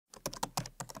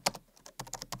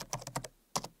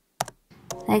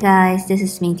Hi guys, this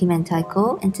is Minty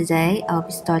Mentaiko, and today I'll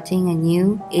be starting a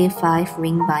new A5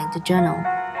 ring binder journal.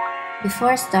 Before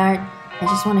I start, I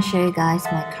just want to show you guys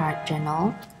my card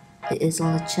journal. It is a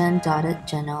Lachin dotted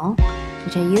journal,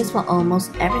 which I use for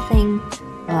almost everything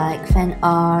like fan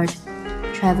art,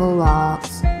 travel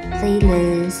logs,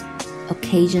 playlists,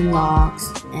 occasion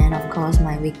logs, and of course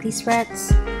my weekly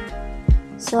spreads.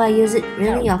 So I use it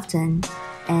really often,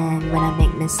 and when I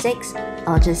make mistakes,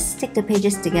 I'll just stick the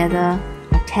pages together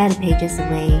or tear the pages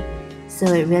away, so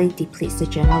it really depletes the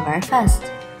journal very fast.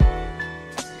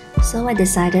 So I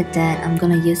decided that I'm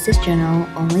gonna use this journal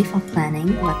only for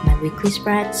planning, like my weekly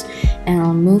spreads, and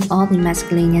I'll move all the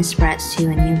miscellaneous spreads to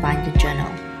a new binder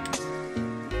journal.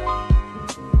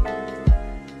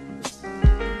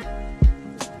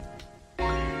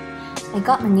 I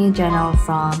got my new journal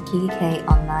from kikki.k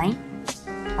online.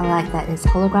 I like that it's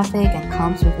holographic and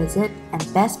comes with a zip, and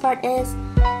the best part is,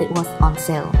 it was on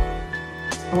sale.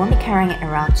 I won't be carrying it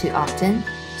around too often,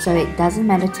 so it doesn't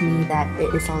matter to me that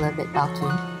it is a little bit bulky.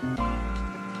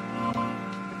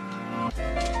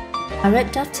 I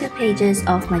ripped off 2 pages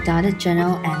of my dotted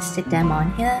journal and stick them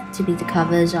on here to be the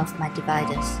covers of my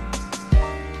dividers.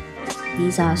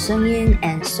 These are Seungwoo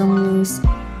and Seungwoo's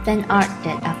fan art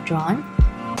that I've drawn.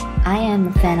 I am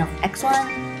a fan of X1,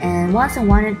 and once I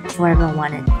want it, forever I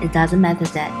want it. It doesn't matter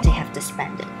that they have to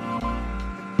spend it.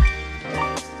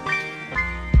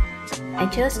 I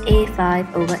chose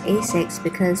A5 over A6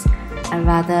 because I'd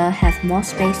rather have more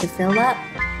space to fill up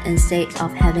instead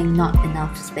of having not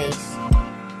enough space.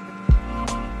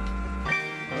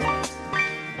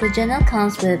 The journal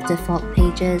comes with default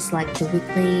pages like the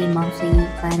weekly, monthly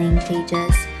planning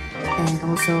pages, and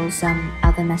also some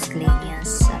other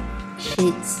miscellaneous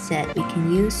sheets that we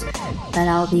can use, but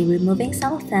I'll be removing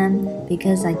some of them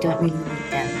because I don't really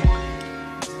need them.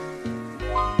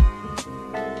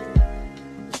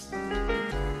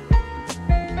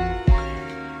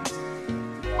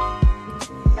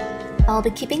 I'll be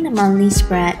keeping the monthly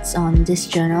spreads on this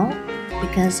journal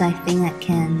because I think I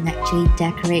can actually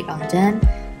decorate on them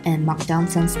and mark down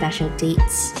some special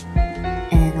dates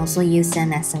and also use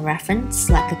them as a reference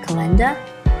like a calendar.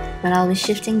 But I'll be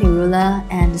shifting the ruler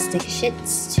and the sticker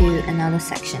sheets to another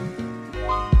section.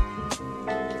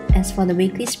 As for the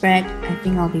weekly spread, I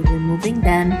think I'll be removing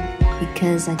them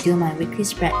because I do my weekly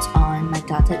spreads on my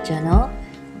dotted journal,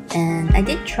 and I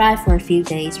did try for a few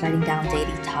days writing down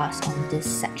daily tasks on this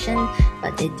section,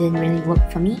 but it didn't really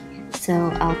work for me,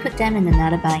 so I'll put them in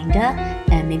another binder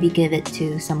and maybe give it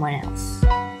to someone else.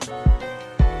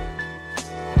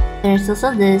 There's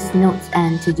also this notes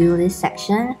and to-do list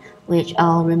section, which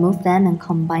I'll remove them and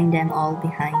combine them all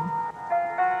behind.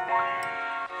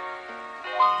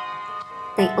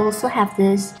 They also have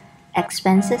this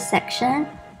expenses section.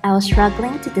 I was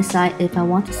struggling to decide if I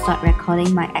want to start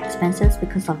recording my expenses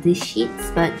because of these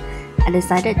sheets, but I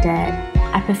decided that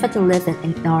I prefer to live in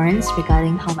ignorance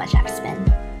regarding how much I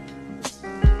spend.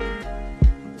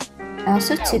 I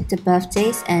also took the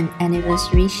birthdays and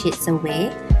anniversary sheets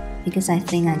away because I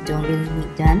think I don't really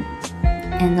need them.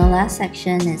 And the last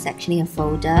section is actually a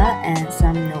folder and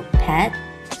some notepad.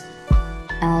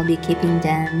 I'll be keeping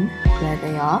them where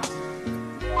they are.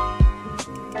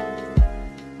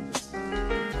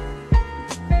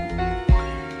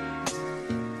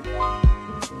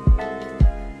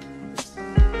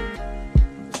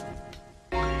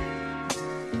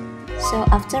 So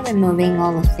after removing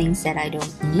all the things that I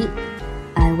don't need,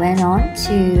 I went on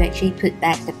to actually put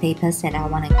back the papers that I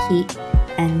want to keep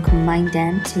and combine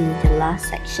them to the last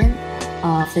section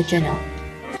of the journal.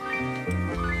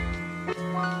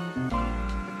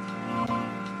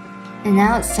 And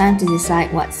now it's time to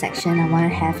decide what section I want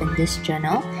to have in this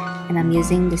journal, and I'm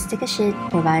using the sticker sheet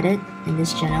provided in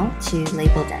this journal to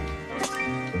label them.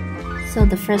 So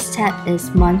the first tab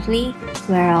is monthly,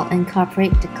 where I'll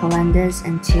incorporate the calendars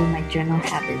into my journal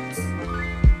habits.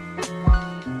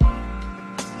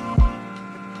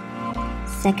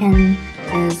 Second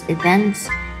is events,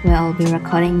 where I'll be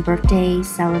recording birthdays,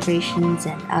 celebrations,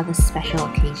 and other special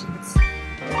occasions.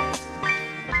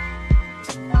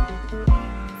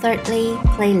 Thirdly,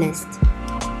 playlist.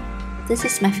 This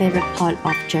is my favorite part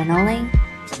of journaling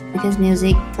because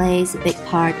music plays a big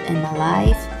part in my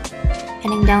life.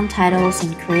 Penning down titles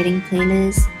and creating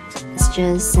playlists is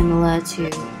just similar to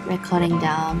recording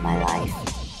down my life.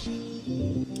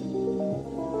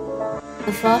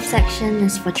 The fourth section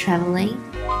is for traveling,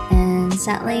 and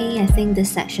sadly I think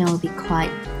this section will be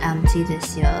quite empty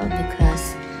this year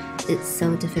because it's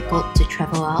so difficult to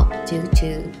travel out due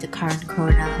to the current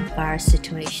coronavirus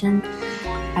situation.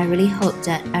 I really hope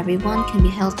that everyone can be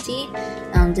healthy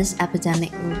and this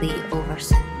epidemic will be over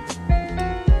soon.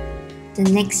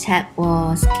 The next step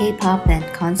was K-pop and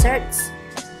concerts.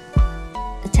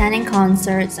 Attending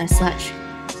concerts are such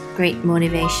great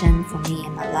motivation for me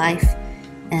in my life,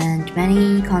 and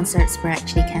many concerts were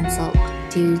actually cancelled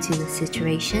due to the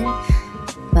situation,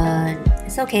 but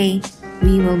it's okay,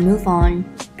 we will move on,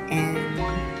 and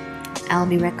I'll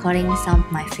be recording some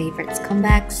of my favorites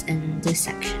comebacks in this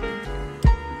section.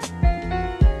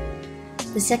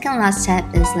 The second last step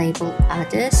is labeled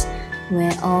Others,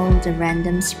 where all the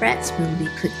random spreads will be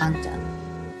put under.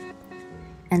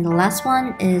 And the last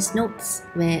one is Notes,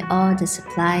 where all the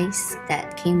supplies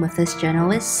that came with this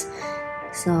journal is,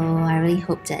 so I really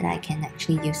hope that I can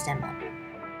actually use them up.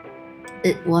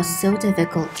 It was so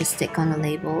difficult to stick on the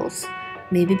labels,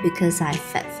 maybe because I have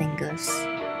fat fingers.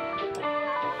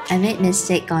 I made a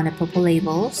mistake on the purple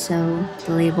label, so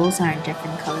the labels are in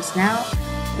different colors now,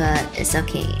 but it's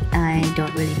okay, I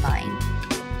don't really mind.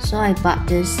 So I bought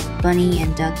this bunny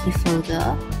and ducky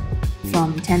folder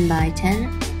from 10 by 10,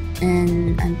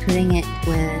 and I'm putting it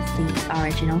with the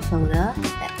original folder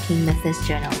that came with this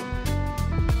journal.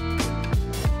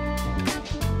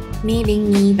 Me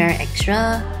being me very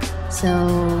extra, so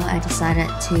I decided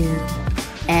to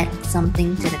add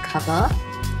something to the cover.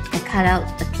 I cut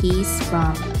out a piece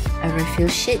from a refill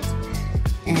sheet,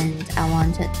 and I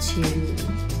wanted to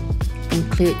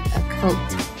include a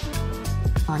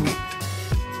coat on it.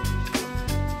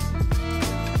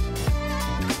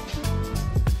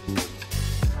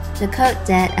 The code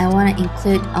that I want to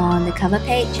include on the cover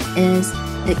page is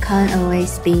 "It can't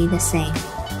always be the same."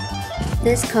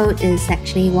 This code is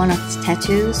actually one of the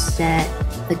tattoos that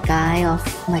the guy of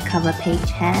my cover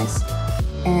page has,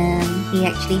 and he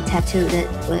actually tattooed it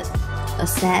with a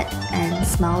sad and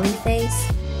smiley face.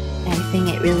 I think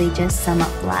it really just sums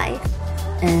up life,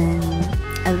 and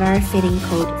a very fitting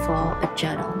code for a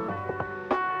journal.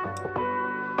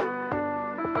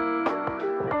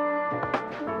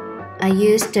 I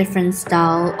used different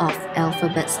style of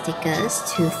alphabet stickers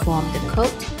to form the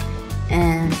code,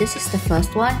 and this is the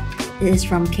first one. It is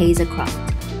from Kaisercraft.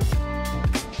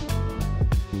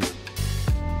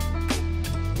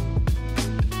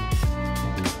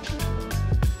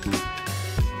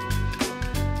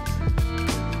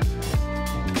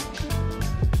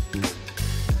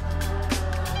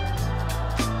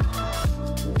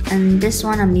 And this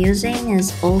one I'm using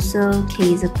is also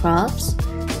Kaisercraft's,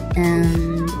 and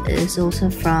it is also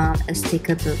from a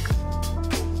sticker book.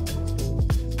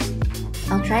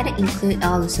 I'll try to include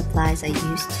all the supplies I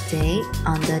used today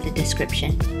under the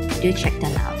description. Do check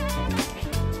them out.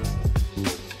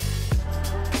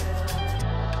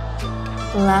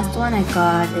 The last one I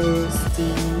got is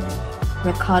the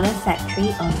Recorder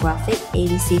Factory holographic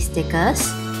ABC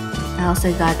stickers. I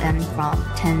also got them from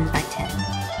 10 by 10.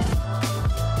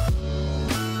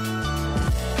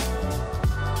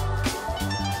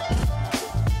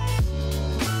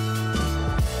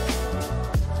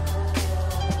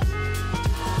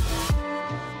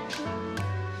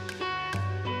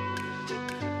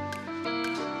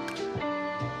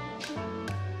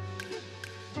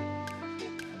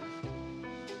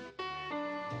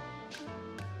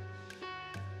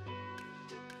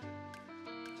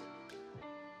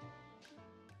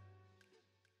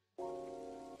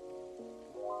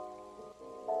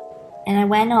 And I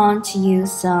went on to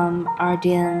use some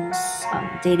Ardium's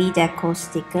daily Deco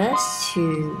stickers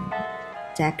to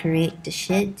decorate the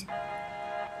sheet.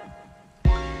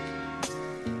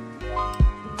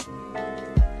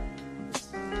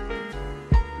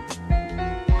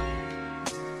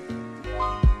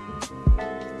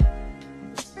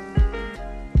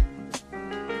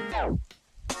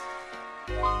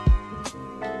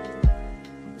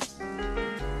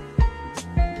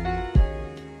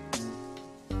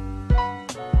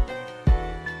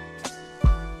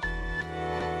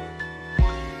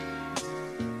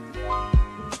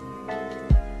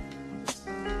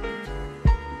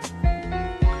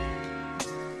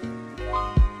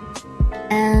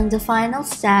 And the final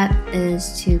step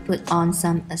is to put on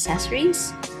some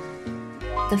accessories.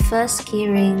 The first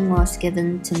keyring was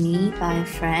given to me by a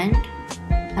friend.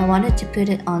 I wanted to put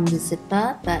it on the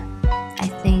zipper, but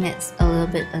I think it's a little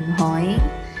bit annoying,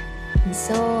 and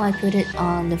so I put it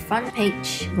on the front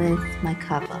page with my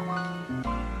cover.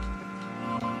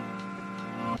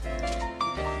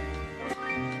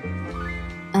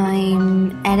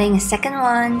 I'm adding a second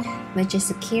one, which is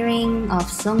a keyring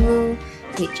of Seungwoo,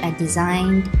 which I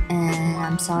designed, and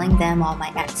I'm selling them on my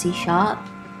Etsy shop.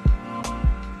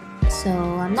 So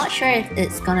I'm not sure if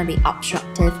it's gonna be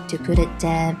obstructive to put it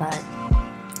there, but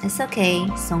it's okay,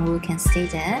 Seungwoo can stay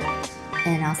there,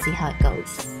 and I'll see how it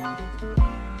goes.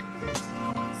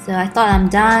 So I thought I'm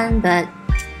done, but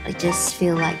I just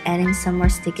feel like adding some more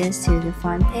stickers to the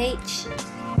front page.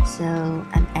 So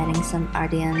I'm adding some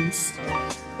Ardium's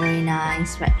very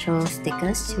nice retro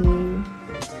stickers to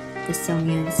the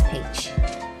Seungwoo's page.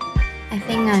 I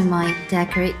think I might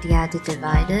decorate the other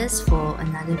dividers for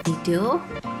another video,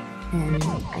 and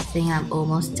I think I'm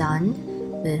almost done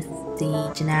with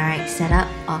the generic setup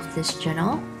of this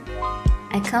journal.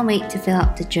 I can't wait to fill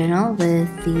up the journal with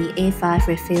the A5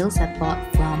 refills I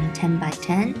bought from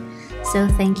 10x10. So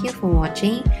thank you for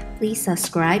watching. Please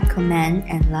subscribe, comment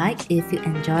and like if you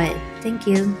enjoy it. Thank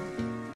you.